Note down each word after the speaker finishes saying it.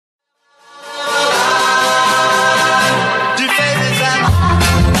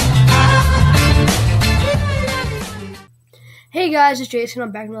Hey guys, it's Jason.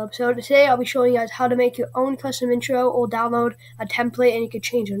 I'm back in another episode. Today I'll be showing you guys how to make your own custom intro or download a template, and you can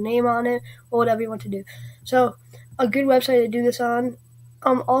change your name on it or whatever you want to do. So a good website to do this on.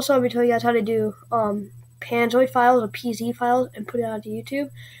 Also I'll be telling you guys how to do Panzoid files or PZ files and put it onto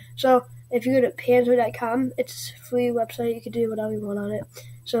YouTube. So if you go to panzoid.com, it's a free website. You can do whatever you want on it.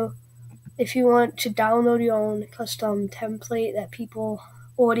 So if you want to download your own custom template that people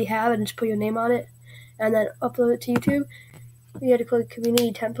already have and just put your name on it and then upload it to YouTube, you have to click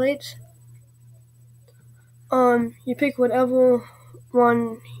Community Templates. You pick whatever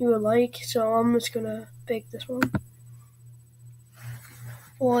one you would like. So I'm just gonna pick this one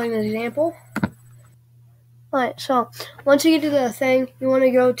for an example. Alright, so once you get to the thing, you want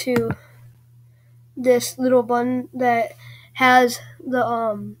to go to this little button that has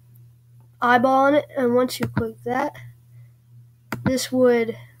the eyeball on it, and once you click that, this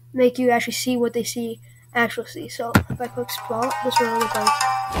would make you actually see what they actually see. So if I click Sprout, this will look like.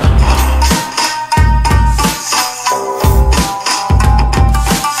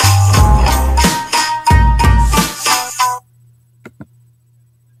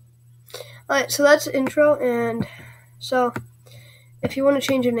 Alright, so that's the intro, and so if you want to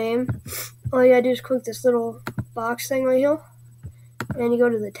change your name, all you gotta do is click this little box thing right here, and you go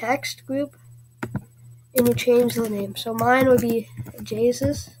to the text group, and you change the name. So mine would be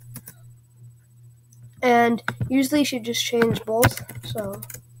Jesus, and usually you should just change both. So,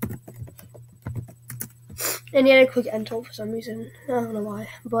 and you gotta click enter for some reason. I don't know why,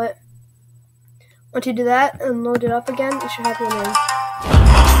 but once you do that and load it up again, you should have your name.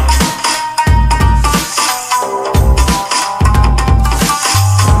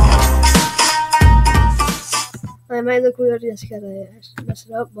 It might look weird just because I messed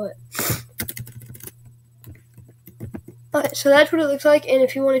it up, but alright, so that's what it looks like. And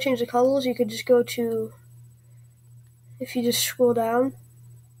if you want to change the colors, you could just go to, if you just scroll down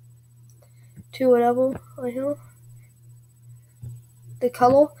to whatever right here, the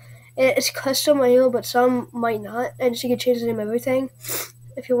color, it's custom right here, but some might not, and so you can change the name of everything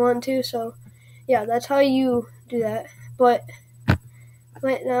if you want to. So yeah, that's how you do that. But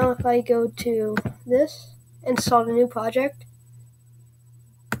right now, if I go to this and start a new project,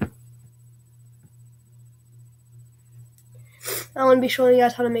 I want to be showing you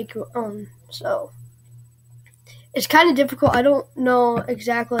guys how to make your own. So it's kind of difficult. I don't know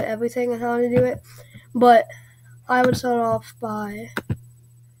exactly everything and how to do it, but I would start off by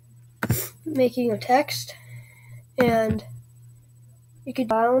making a text, and you could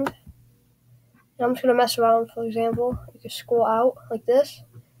bound. I'm just gonna mess around. For example, you could scroll out like this,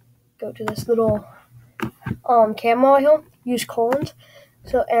 go to this little camera right here, use colons,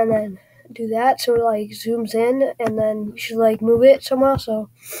 so, and then do that so it like zooms in, and then you should like move it somewhere, so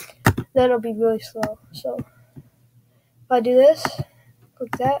then it'll be really slow. So if I do this,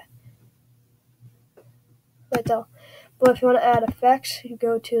 click that right there. But if you want to add effects, you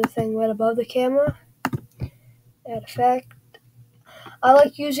go to the thing right above the camera, add effect. I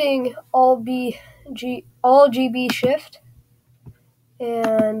like using all GB shift,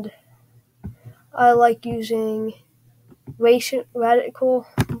 and I like using radical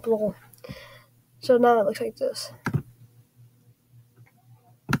blur. So now it looks like this.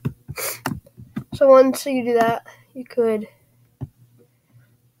 So once you do that, you could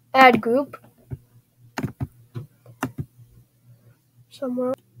add group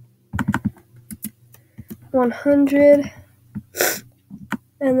somewhere, 100,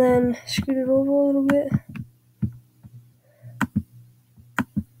 and then scoot it over a little bit.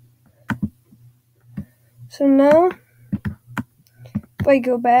 So now, if I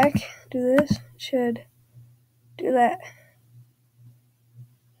go back, do this, it should do that.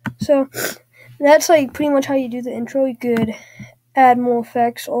 So that's like pretty much how you do the intro. You could add more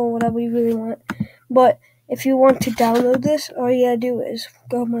effects or whatever you really want. But if you want to download this, all you gotta do is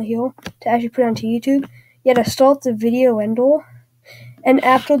go over here to actually put it onto YouTube. You gotta start the video window, and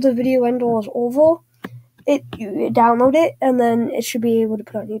after the video window is over, you download it, and then it should be able to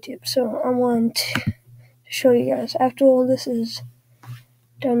put on YouTube. So I want to show you guys after all this is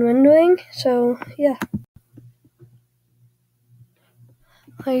done rendering. So yeah.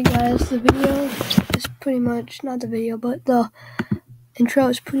 Hey guys, the video is pretty much, not the video, but the intro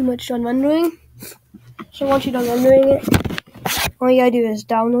is pretty much done rendering. So once you're done rendering it, all you gotta do is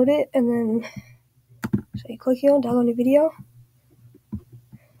download it, and then so you click here, download the video.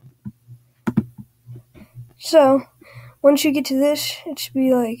 So once you get to this, it should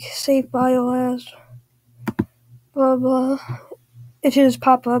be like save file as blah blah. It should just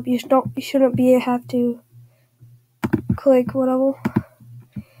pop up. You shouldn't have to click whatever.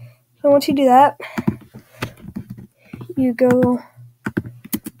 So once you do that, you go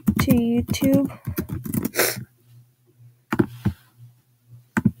to YouTube.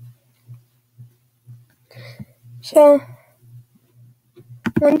 So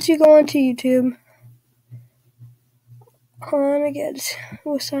once you go onto YouTube,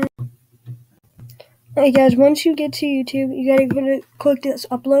 Hey guys, once you get to YouTube, you gotta click this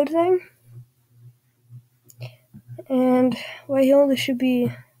upload thing. And right here, there should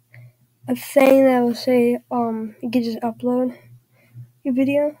be a thing that will say, you can just upload your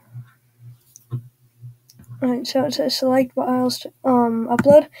video. Alright, so it says select files to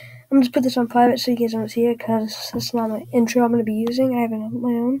upload. I'm gonna just put this on private so you guys don't see it because it's not my intro I'm gonna be using. I have it on my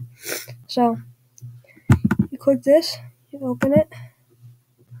own. So you click this, you open it.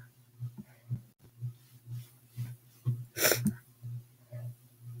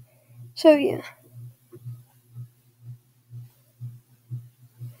 So yeah.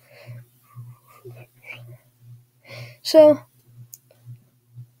 So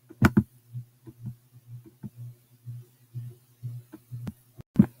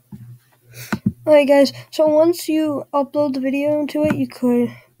alright guys, so once you upload the video to it, you could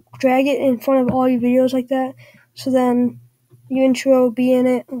drag it in front of all your videos like that. So then your intro will be in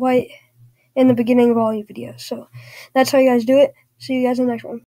it right in the beginning of all your videos. So that's how you guys do it. See you guys in the next one.